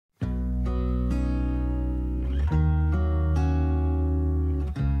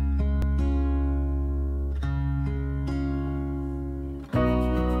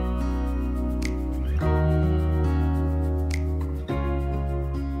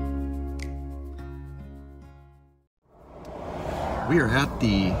We are at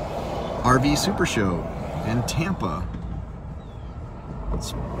the RV Supershow in Tampa.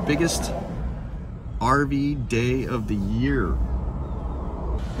 It's the biggest RV day of the year.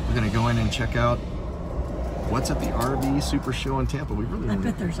 We're gonna go in and check out what's at the RV Supershow in Tampa. We really I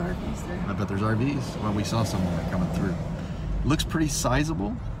bet there's RVs there. I bet there's RVs. Well, we saw some coming through. Looks pretty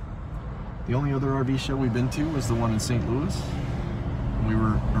sizable. The only other RV show we've been to was the one in St. Louis. We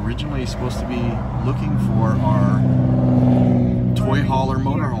were originally supposed to be looking for our Toyhauler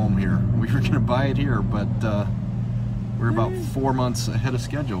motorhome here. We were going to buy it here, but we're about 4 months ahead of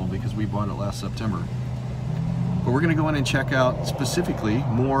schedule because we bought it last September. But we're going to go in and check out specifically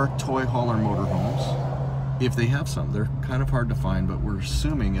more Toyhauler motorhomes, if they have some. They're kind of hard to find, but we're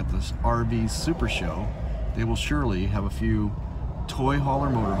assuming at this RV Supershow they will surely have a few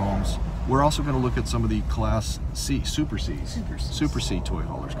Toyhauler motorhomes. We're also going to look at some of the Class C, SuperC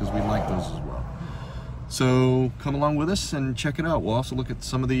Toyhaulers, because we like those as well. So come along with us and check it out. We'll also look at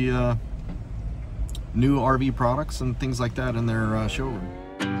some of the new RV products and things like that in their showroom.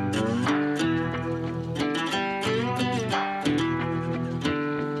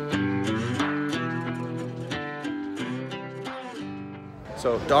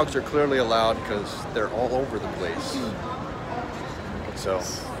 So dogs are clearly allowed because they're all over the place. So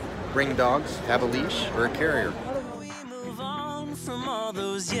bring dogs, have a leash or a carrier. We move on from all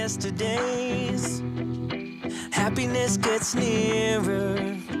those yesterdays. Happiness gets nearer.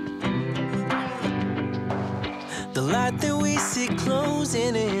 The light that we see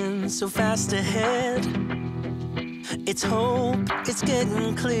closing in so fast ahead. It's hope, it's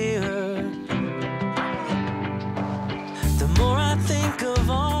getting clearer. The more I think of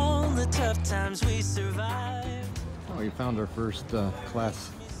all the tough times we survived. Oh, we found our first Class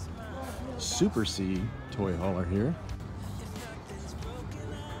SuperC Toyhauler here.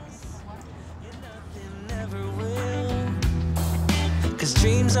 Cause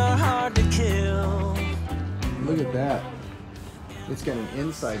dreams are hard to kill. Look at that. It's got an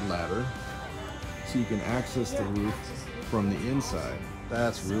inside ladder so you can access the roof from the inside.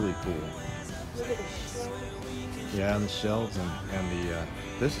 That's really cool. Yeah, and the shelves and the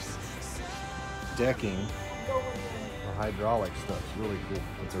this decking or hydraulic stuff is really cool.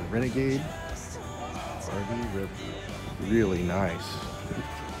 It's a Renegade RV Rip. Really nice.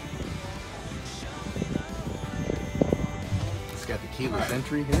 It's got the keyless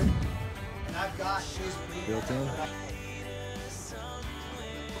entry here. Built in.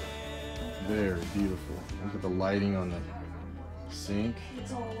 Very beautiful. Look at the lighting on the sink.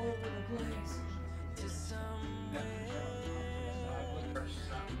 It's all over the place.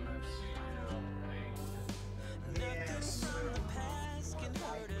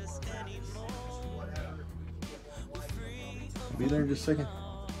 Be there in just a second.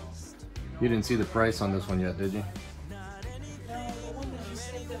 You didn't see the price on this one yet, did you? No, the one that you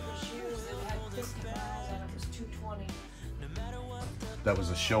said that was yours that had 50 miles on it was $220. That was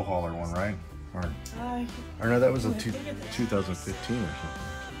a show hauler one, right? Or no, that was a 2015 or something.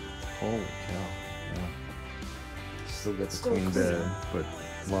 Holy cow! Yeah. Still got the queen bed, but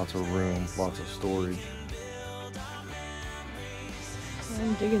lots of room, lots of storage.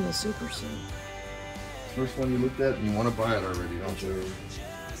 I'm digging the SuperC. First one you looked at, and you want to buy it already, don't you?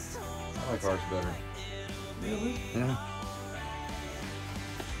 I like ours better. Really? Yeah.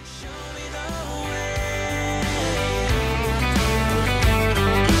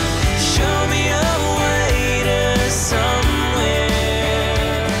 Show me a way to somewhere.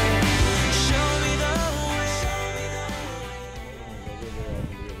 Show me the way.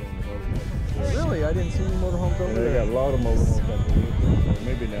 Really? I didn't see any motorhomes over there. They got a lot of motorhomes.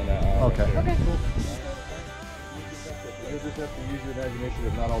 Maybe down that aisle. Okay. Okay, cool. You just have to use your imagination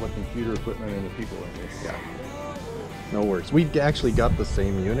of not all the computer equipment and the people in this. Yeah. No worries. We actually got the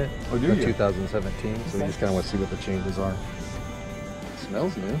same unit Oh, do for you? 2017, so we just kind of want to see what the changes are. It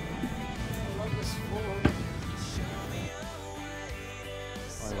smells new.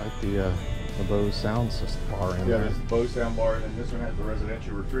 I like the Pawz sound system bar in Yeah, there. there's the Pawz sound bar, and this one has the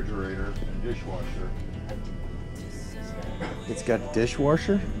residential refrigerator and dishwasher. It's got a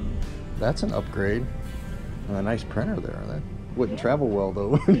dishwasher. That's an upgrade. And a nice printer there. That wouldn't travel well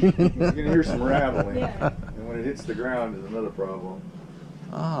though. You're gonna hear some rattling, Yeah. and when it hits the ground is another problem.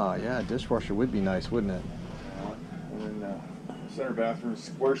 Ah, yeah, a dishwasher would be nice, wouldn't it? And then center bathroom,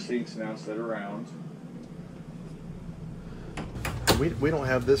 square seats now instead of round. We don't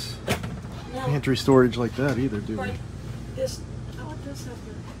have this No. pantry storage like that either, do we? Right. This, how would this have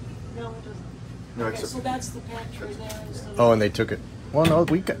the, no, it doesn't. No, Okay, except- so that's the pantry there. Instead of, Oh, and they took it. Well, no,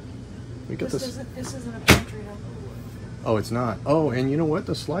 we got this this. isn't a pantry. No. Oh, it's not. Oh, and you know what?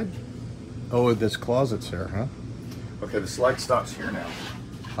 The slide. Oh, this closet's there, huh? Okay, the slide stops here now.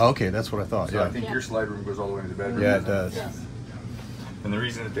 Okay, that's what I thought. So Yeah, I think your slide room goes all the way into the bedroom. yeah, it does. And the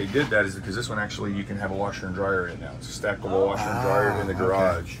reason that they did that is because this one actually you can have a washer and dryer in it now. It's a stackable washer and dryer in the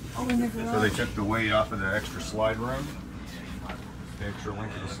garage. Oh, in the garage. So they took the weight off of the extra slide room, the extra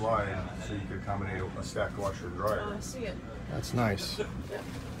length of the slide, so you could accommodate a stacked washer and dryer. Oh, I see it. That's nice.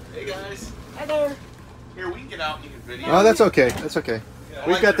 Hey guys. Hi there. Here, we can get out and you can video. Oh, that's okay. That's okay. I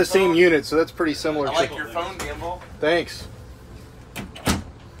We've like got your the same phone. unit, so that's pretty similar. I like your phone gimbal. Thanks.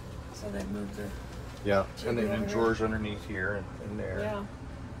 So they moved the. Yeah. And then the drawers underneath here and there. Yeah. And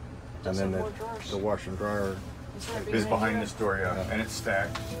Just then some more drawers. the washer and dryer. Is right Is behind here. this door, yeah. And it's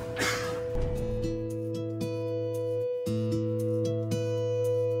stacked.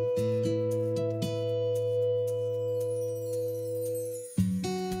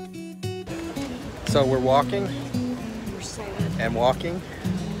 So we're walking We're saying and walking,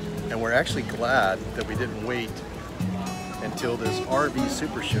 and we're actually glad that we didn't wait until this RV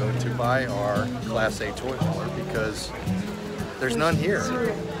Super Show to buy our Class A Toyhauler, because there's none here.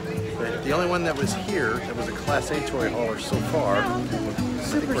 The only one that was here that was a Class A Toyhauler so far, I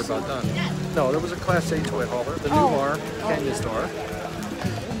think we're about done. No, there was a Class A Toyhauler, the Newmar Canyon Star.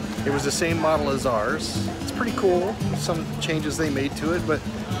 It was the same model as ours. It's pretty cool, some changes they made to it, but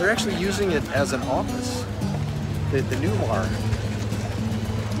they're actually using it as an office. The Newmar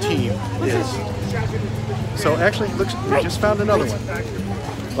team is. So actually, it looks, we just found another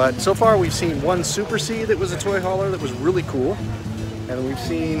one. But so far we've seen one SuperC that was a Toyhauler that was really cool. And we've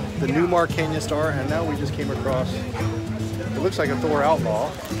seen the Newmar Canyon Star, and now we just came across, it looks like a Thor Outlaw.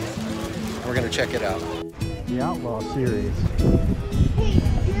 We're gonna check it out. The Outlaw series. Hey,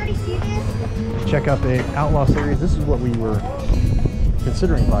 you already see this? Check out the Outlaw series. This is what we were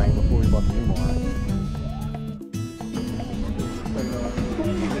considering buying before we bought the Newmar.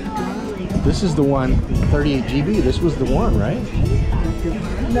 This is the one, 38 GB. This was the one, right?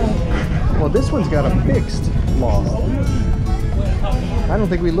 No. Well, this one's got a fixed loft. I don't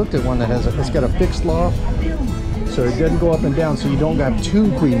think we looked at one that has it's got a fixed loft, so it doesn't go up and down, so you don't have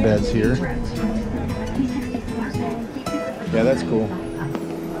two queen beds here. Yeah, that's cool.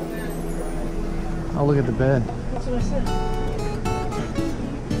 Oh, look at the bed. That's what I said.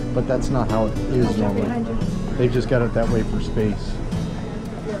 But that's not how it is normally. They've just got it that way for space.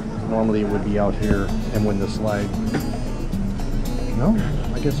 Normally it would be out here, and when the slide... No,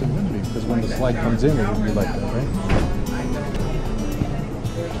 I guess it wouldn't be, because when the slide comes in, it would be like that, right?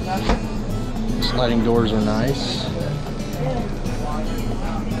 Sliding doors are nice.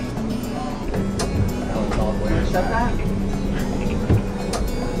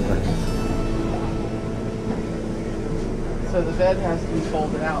 So the bed has to be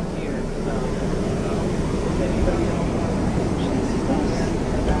folded out here.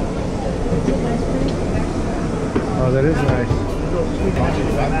 Oh, that is nice.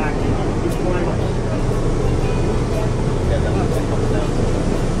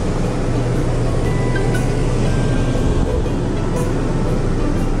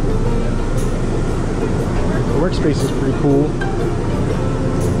 The workspace is pretty cool.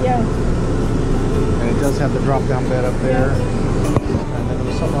 Yeah. And it does have the drop down bed up there. And then there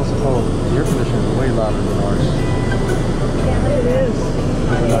was something else. Oh, the air conditioner is way louder than ours. Yeah, it is.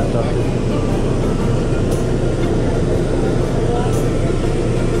 We're not ducted.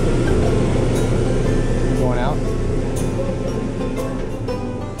 Going out?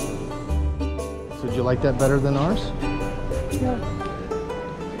 So did you like that better than ours?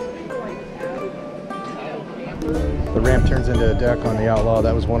 The ramp turns into a deck on the Outlaw.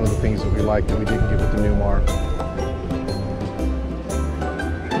 That was one of the things that we liked that we didn't get with the Newmar.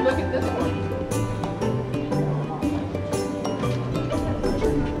 Look at this one.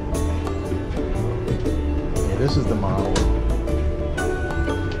 Yeah, this is the model.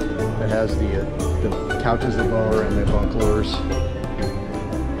 It has the couches that lower and the bucklers.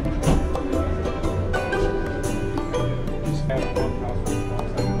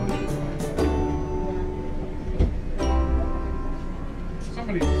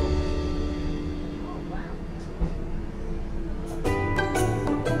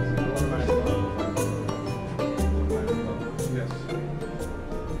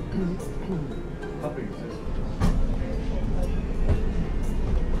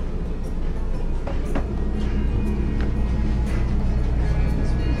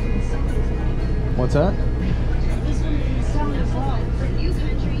 What's that?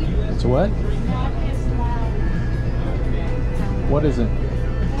 It's a what? What is it?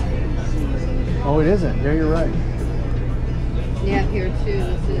 Oh, it isn't. Yeah, you're right. Yeah, here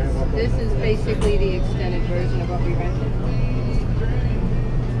too. This is basically the extended version of what we rented.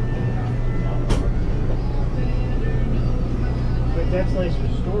 That's nice for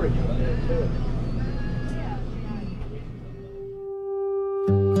storage up there too.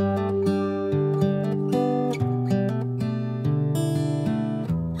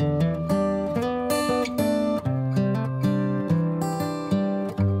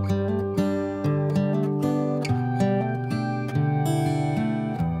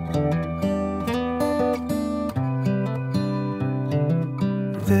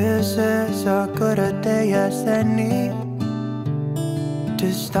 This is as good a day as any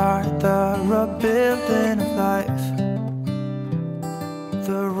to start the rebuilding of life.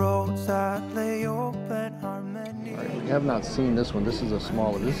 The roads that lay open are many. All right, we have not seen this one. This is a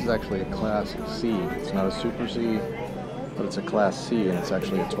smaller. This is actually a Class C. It's not a Super C, but it's a Class C, and it's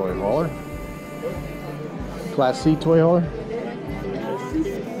actually a toy hauler. Class C toy hauler.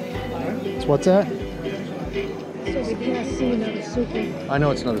 So what's that? I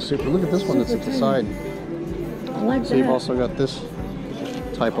know it's not a Super. Look at this one that's at the side. I like So you've also got this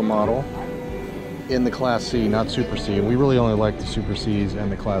type of model in the Class C, not Super C. And we really only like the Super Cs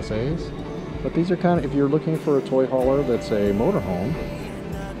and the Class A's. But these are kind of, if you're looking for a toy hauler that's a motorhome,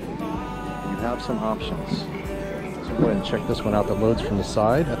 you have some options. So go ahead and check this one out that loads from the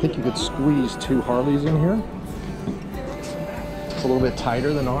side. I think you could squeeze 2 Harleys in here. It's a little bit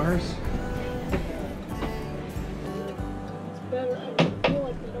tighter than ours.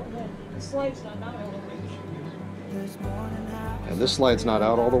 And this slide's not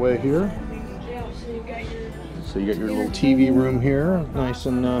out all the way here. So you got your little TV room here, nice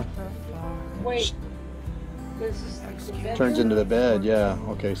and turns into the bed. Yeah.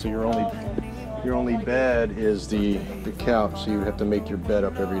 Okay. So your only bed is the couch. So you have to make your bed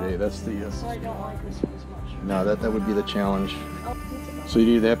up every day. That's the. No, that would be the challenge. So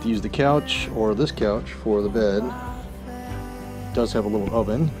you either have to use the couch or this couch for the bed. It does have a little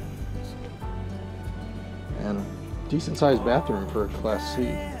oven. And decent sized bathroom for a Class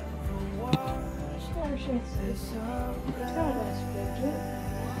C.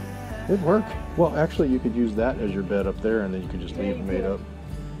 It'd work. Well, actually, you could use that as your bed up there, and then you could just leave it made up.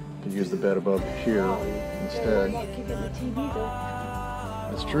 You could use the bed above here instead.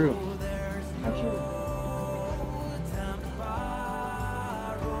 That's true.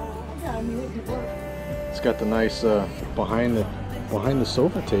 It's got the nice behind the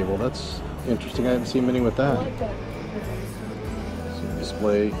sofa table. That's interesting. I haven't seen many with that. Some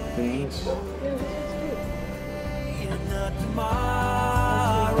display things.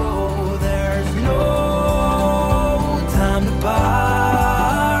 Tomorrow, there's no time to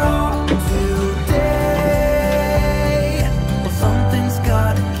borrow today. Well, something's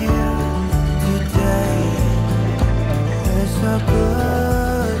gotta give today. It's a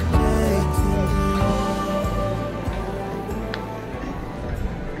good day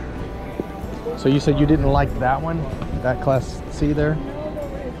to. So you said you didn't like that one? That Class C there?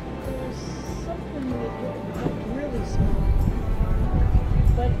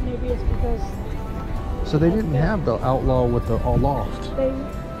 So they didn't have the Outlaw with the loft.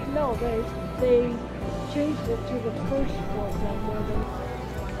 They changed it to the first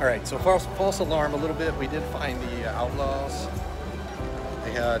one. All right, so false alarm a little bit. We did find the Outlaws.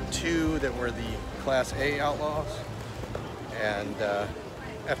 They had 2 that were the Class A Outlaws. And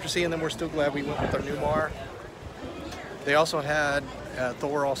after seeing them, we're still glad we went with our Newmar. They also had,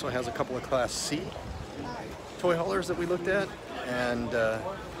 Thor also has a couple of Class C toy haulers that we looked at. And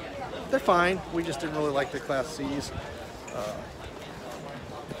they're fine. We just didn't really like the Class C's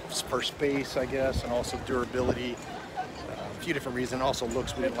for space, I guess, and also durability. A few different reasons. Also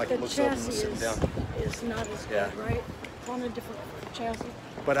looks. We didn't like the looks of them sitting down. It's not as good, right? On a different chassis.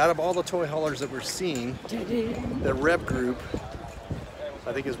 But out of all the toy haulers that we're seeing, the Rev Group,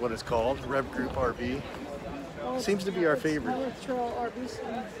 I think is what it's called, Rev Group RV, seems to be our favorite.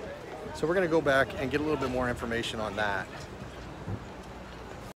 So we're going to go back and get a little bit more information on that.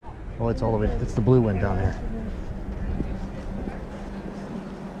 Oh, it's all the way, it's the blue one down here.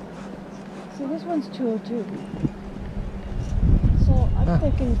 See, this one's 202. So I'm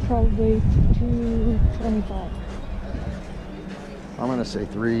thinking probably 225. I'm going to say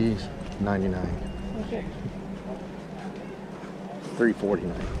 $399. Okay.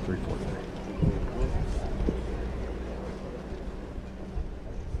 $349.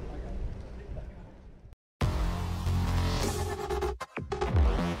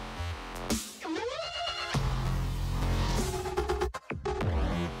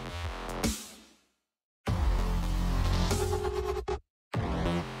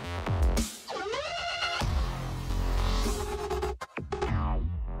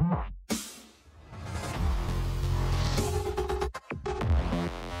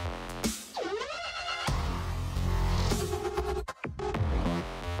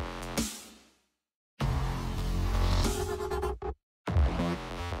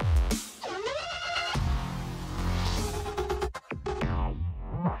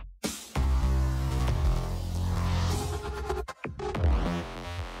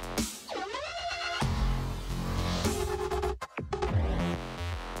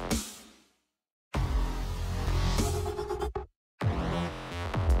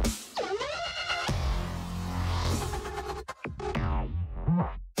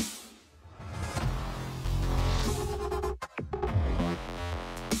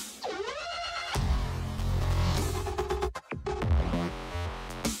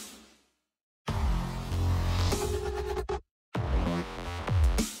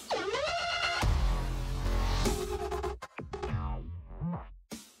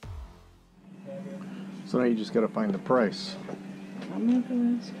 So now you just got to find the price. I'm not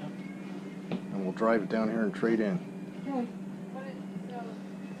gonna ask. And we'll drive it down here and trade in. Okay.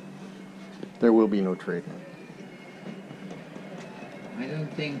 There will be no trade in. I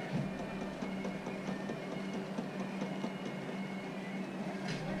don't think.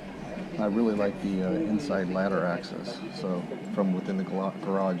 I really like the inside ladder access. So from within the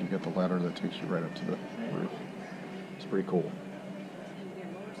garage, you get the ladder that takes you right up to the roof. It's pretty cool.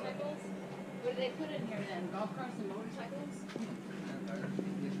 Motorcycles? What do they put in here then? Golf carts and motorcycles?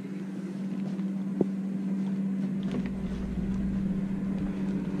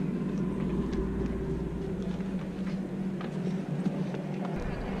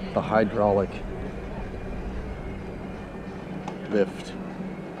 The hydraulic lift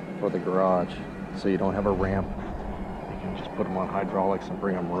for the garage, so you don't have a ramp. You can just put them on hydraulics and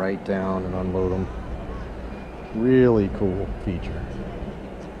bring them right down and unload them. Really cool feature.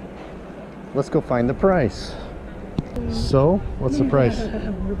 Let's go find the price. So, what's the price?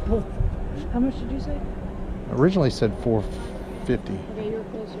 How much did you say? Originally said $450. Okay, you're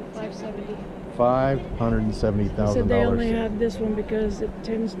closer, $570. $570,000. Said they only have this one because it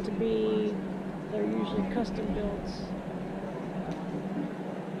tends to be, they're usually custom builds.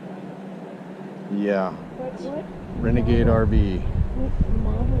 Yeah. What? Renegade RV. What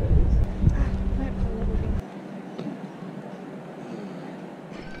model is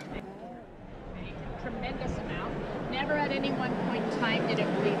Tremendous amount. Never at any one point in time did it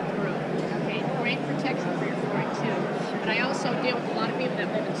bleed through. Okay, great protection for your flooring too. But I also deal with a lot of people that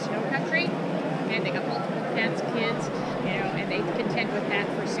live in snow country, and they got multiple pets, kids, you know, and they contend with that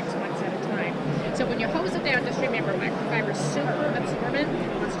for 6 months at a time. So when you hose it down, just remember microfiber is super absorbent.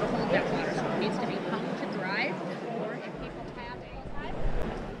 It wants to hold that water, so it needs to be hung to dry. Or if people have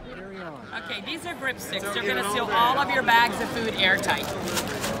Okay, these are grip sticks. They're going to seal all of your bags of food airtight.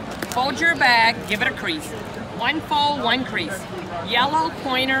 Fold your bag, give it a crease. One fold, one crease. Yellow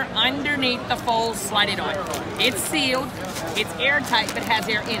pointer underneath the fold, slide it on. It's sealed, it's airtight, but has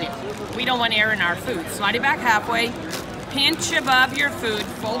air in it. We don't want air in our food. Slide it back halfway, pinch above your food,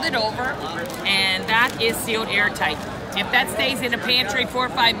 fold it over, and that is sealed airtight. If that stays in a pantry 4 or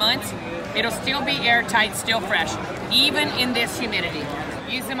 5 months, it'll still be airtight, still fresh, even in this humidity.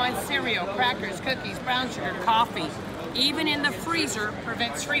 Use them on cereal, crackers, cookies, brown sugar, coffee. Even in the freezer,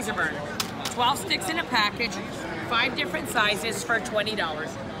 prevents freezer burn. 12 sticks in a package, 5 different sizes for $20.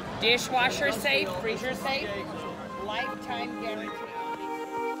 Dishwasher safe, freezer safe, lifetime guarantee.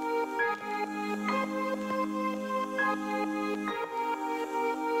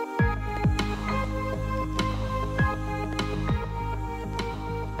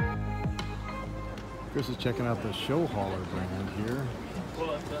 Chris is checking out the Toyhauler brand here.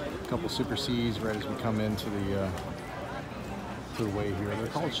 A couple Super Cs right as we come into the way here. They're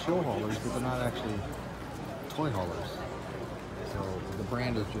called Toyhaulers, but they're not actually toy haulers. So the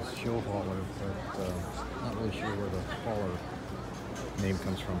brand is just Toyhauler, but not really sure where the hauler name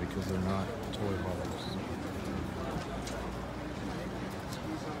comes from because they're not toy haulers.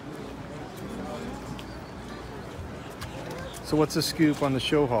 So what's the scoop on the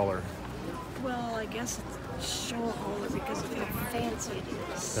Toyhauler? Well, I guess it's Toyhauler because of how fancy it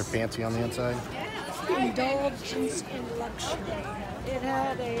is. They're fancy on the inside? Indulgence in luxury. It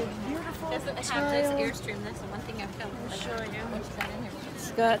had a beautiful Doesn't have tile. this Airstream. That's the one thing I found. I'll show you. What's that in here?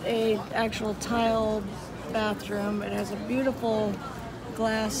 It's got a actual tiled bathroom. It has a beautiful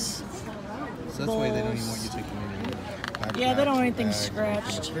glass. So that's why they don't even want you to take them in. Yeah, they don't want anything It's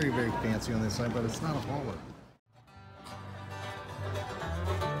scratched. very, very fancy on this side, but it's not a hauler.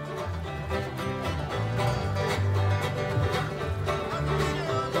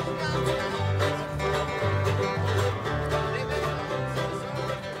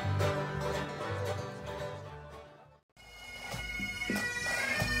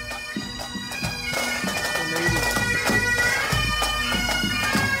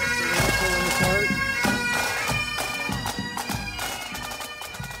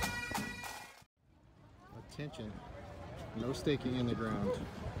 Attention, no staking in the ground.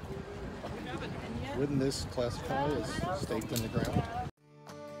 Wouldn't this classify as staked in the ground?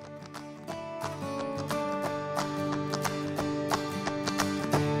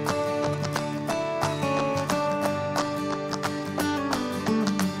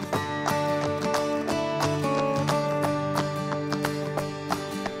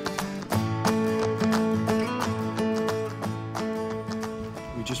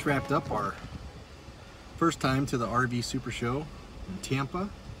 We just wrapped up our first time to the RV Super Show in Tampa,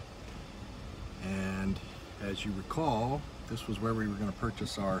 and as you recall, this was where we were going to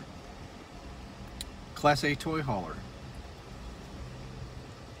purchase our Class A Toyhauler.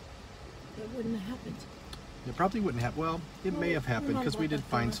 It wouldn't have happened. It probably wouldn't have, well, it may have happened because we did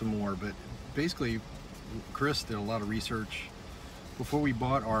find some more, but basically Chris did a lot of research before we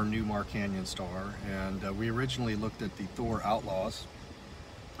bought our Newmar Canyon Star, and we originally looked at the Thor Outlaws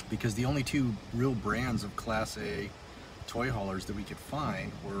because the only two real brands of Class A toy haulers that we could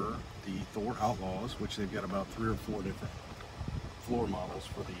find were the Thor Outlaws, which they've got about 3 or 4 different floor models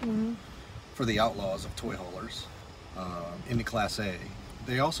for the Outlaws of toy haulers in the Class A.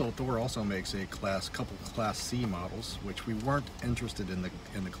 Thor also makes a couple Class C models, which we weren't interested in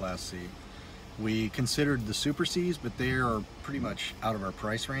the Class C. We considered the SuperCs, but they are pretty much out of our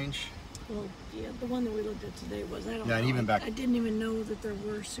price range. Well, yeah, the one that we looked at today was, I don't know. And even back, I didn't even know that there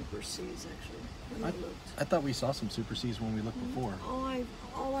were SuperCs actually when I looked. I thought we saw some SuperCs when we looked before.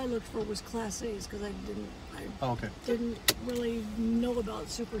 All I looked for was Class A's because I okay. didn't really know about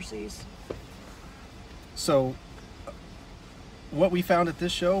SuperCs. So what we found at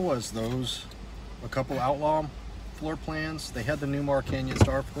this show was a couple Outlaw floor plans. They had the Newmar Canyon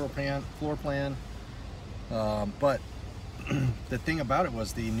Star floor plan, but the thing about it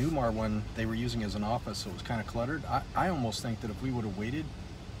was the Newmar one they were using as an office, so it was kind of cluttered. I almost think that if we would have waited,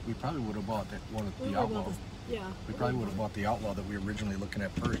 we probably would have bought that one of the Outlaw. We probably would have bought the Outlaw that we were originally looking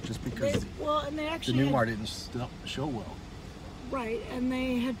at first, just because the Newmar didn't show well. Right, and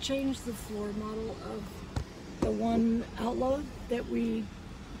they had changed the floor model of the one Outlaw that we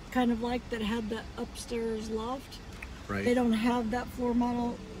kind of liked, that had the upstairs loft. Right. They don't have that floor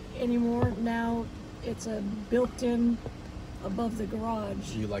model anymore. Now it's a built-in above the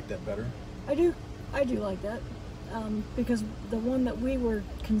garage. Do you like that better? I do like that, because the one that we were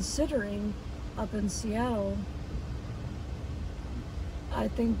considering up in Seattle, I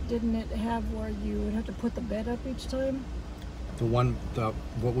think, didn't it have where you would have to put the bed up each time?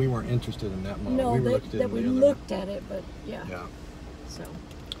 What we weren't interested in that model. No, we looked at it, but yeah. Yeah. So.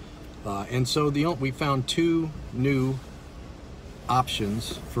 And so we found 2 new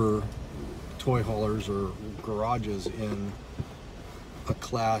options for toy haulers or garages in a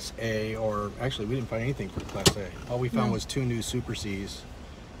Class A, or actually we didn't find anything for Class A. All we found was 2 new SuperCs,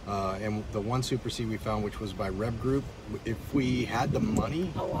 and the one SuperC we found, which was by Rev Group, if we had the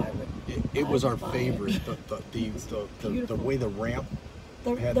money, it was our favorite. The way the ramp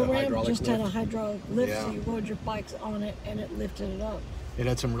had the ramp just had a lift. hydraulic lift, Yeah. so you rode your bikes on it and it lifted it up. It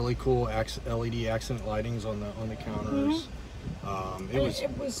had some really cool LED accent lightings on the counters.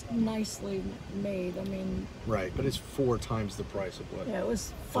 It was nicely made. I mean, right, but it's 4 times the price of what. Yeah, it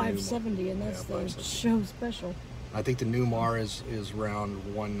was $570, and that's the show special. I think the Newmar is around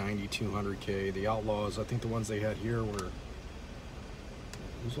 190, 200K. The Outlaws, I think the ones they had here were,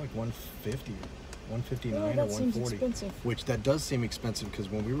 it was like 150, 159 or 140. Expensive. Which that does seem expensive, because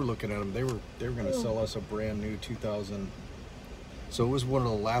when we were looking at them, they were going to sell us a brand new 2000. So it was one of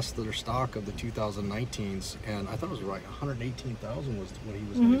the last of their stock of the 2019s, and I thought it was right. 118,000 was what he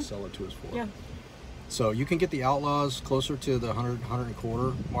was going to sell it to us for. Yeah. So you can get the Outlaws closer to the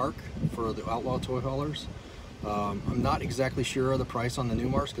 100-125 mark for the Outlaw toy haulers. I'm not exactly sure of the price on the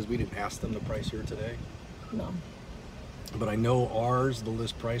Newmars because we didn't ask them the price here today. No. But I know ours, the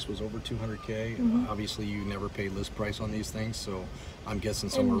list price was over 200K. Obviously, you never pay list price on these things, so I'm guessing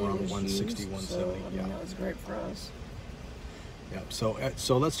somewhere around 160, 170. So, I mean, that was great for us. Yeah.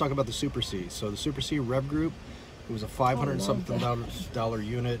 So let's talk about the SuperC. So the SuperC Rev Group, it was a $500-something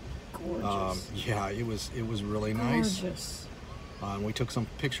unit. Gorgeous. Yeah, it was really nice. Gorgeous. We took some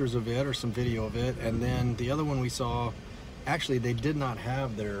pictures of it, or some video of it, and then the other one we saw, actually they did not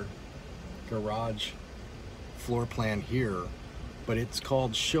have their garage floor plan here, but it's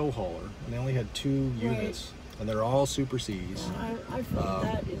called Show Hauler, and they only had 2 units, and they're all SuperCs. I thought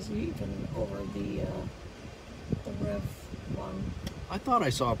that is even over the Rev one. I thought I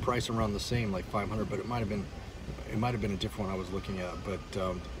saw a price around the same, like 500, but it might have been a different one I was looking at. But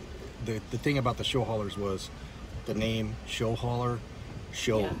the thing about the Show Haulers was the name Show Hauler,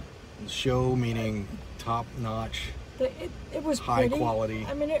 show meaning top notch. It was high pretty. Quality.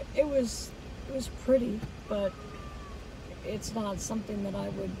 I mean, it was pretty, but it's not something that I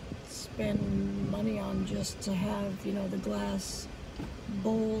would spend money on just to have, you know, the glass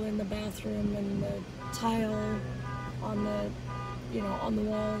bowl in the bathroom and the tile on the, you know, on the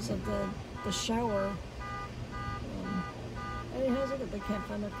walls of the shower. Hey, how's it? They can't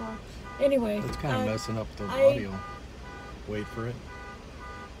find their car. Anyway, it's kind of messing up the audio. Wait for it.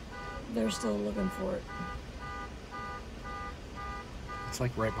 They're still looking for it. It's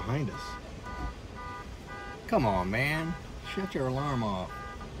like right behind us. Come on, man. Shut your alarm off.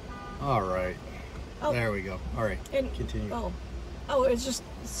 All right. Oh. There we go. All right. And, continue. Oh, it's just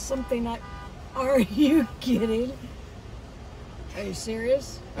something Are you kidding? Are you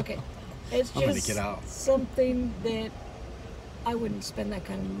serious? Okay. It's I'm gonna just get out. something that I wouldn't spend that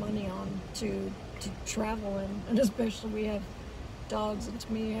kind of money on to travel in, and especially we have dogs, and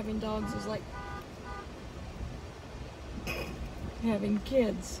to me having dogs is like having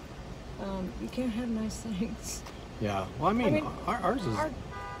kids. You can't have nice things. Yeah. Well, I mean ours is.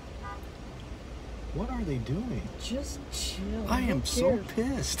 What are they doing? Just chill. I am so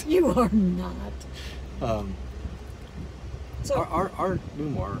pissed. You are not. So our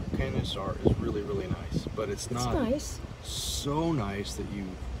Newmar Canyon Star is really, really nice, but it's not nice. So nice that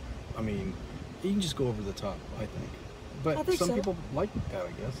I mean, you can just go over the top, I think. But I think some so. people like that,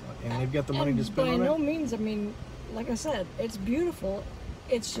 I guess, and they've got the money to spend on it. By no means, I mean, like I said, it's beautiful.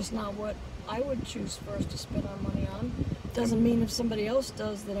 It's just not what I would choose for us to spend our money on. Doesn't mean if somebody else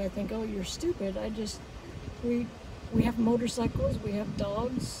does that I think, oh, you're stupid. We have motorcycles, we have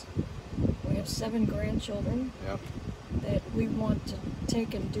dogs, we have 7 grandchildren that we want to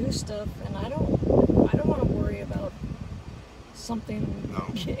take and do stuff, and I don't want to worry about something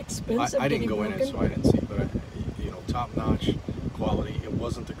expensive. I didn't go in it, so I didn't see, but top-notch quality. It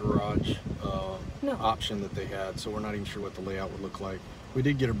wasn't the garage option that they had, so we're not even sure what the layout would look like. We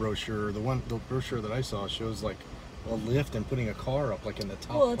did get a brochure. The brochure that I saw shows like a lift and putting a car up like in the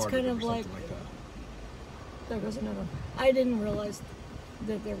top well, it's part kind of it or like, something like that. There goes another. I didn't realize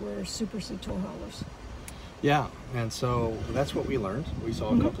that there were SuperC Toyhaulers. Yeah, and so that's what we learned. We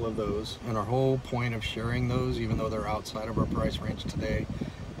saw a couple of those, and our whole point of sharing those, even though they're outside of our price range today,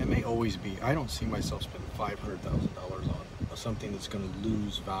 it may always be, I don't see myself spending $500,000 on something that's going to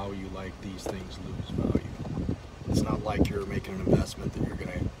lose value like these things lose value. It's not like you're making an investment that you're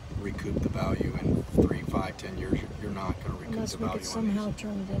going to recoup the value in 3, 5, 10 years. You're not going to recoup Unless the we value could on somehow these.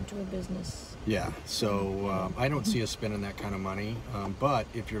 turn it into a business. Yeah, so I don't see us spending that kind of money, but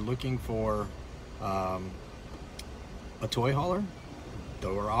if you're looking for a toy hauler,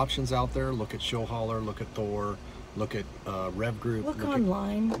 there are options out there. Look at Show Hauler, look at Thor, look at Rev Group, look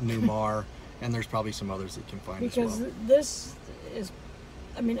online, at Newmar, and there's probably some others that you can find because as well. This is,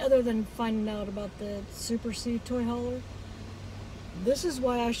 I mean, other than finding out about the SuperC toy hauler, this is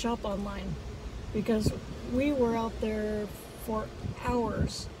why I shop online, because we were out there for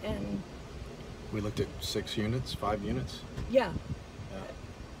hours and we looked at 6 units, 5 units. Yeah.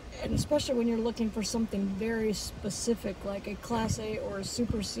 And especially when you're looking for something very specific, like a Class A or a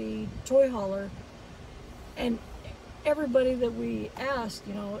SuperC toy hauler, and everybody that we asked,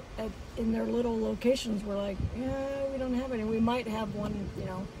 in their little locations were like, yeah, we don't have any. We might have one,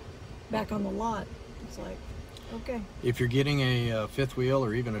 back on the lot. It's like, okay. If you're getting a fifth wheel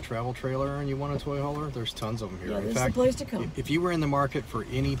or even a travel trailer and you want a toy hauler, there's tons of them here. Yeah, in this fact, is the place to come. If you were in the market for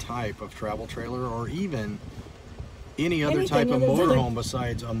any type of travel trailer or even any other Anything type of other than motorhome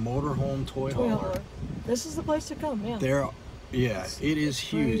besides a motorhome toy hauler, this is the place to come. Yeah. It is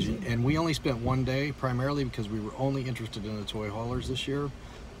huge, crazy. and we only spent one day primarily because we were only interested in the toy haulers this year.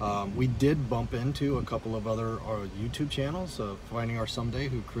 We did bump into a couple of other YouTube channels, Finding Our Someday,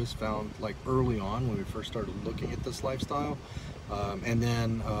 who Chris found like early on when we first started looking at this lifestyle, and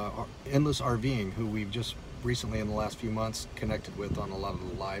then Endless RVing, who we've just recently in the last few months connected with on a lot of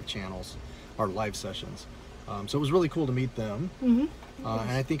the live channels, our live sessions. So it was really cool to meet them.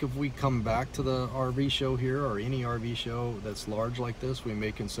 And I think if we come back to the RV show here, or any RV show that's large like this, we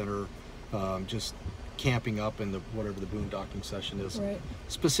may consider just camping up in whatever the boondocking session is,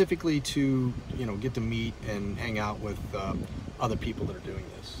 specifically to get to meet and hang out with other people that are doing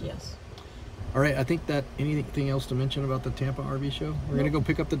this. Yes. All right, I think that anything else to mention about the Tampa RV show? We're going to go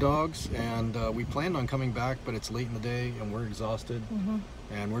pick up the dogs, and we planned on coming back, but it's late in the day and we're exhausted,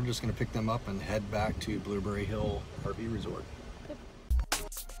 and we're just going to pick them up and head back to Blueberry Hill RV Resort.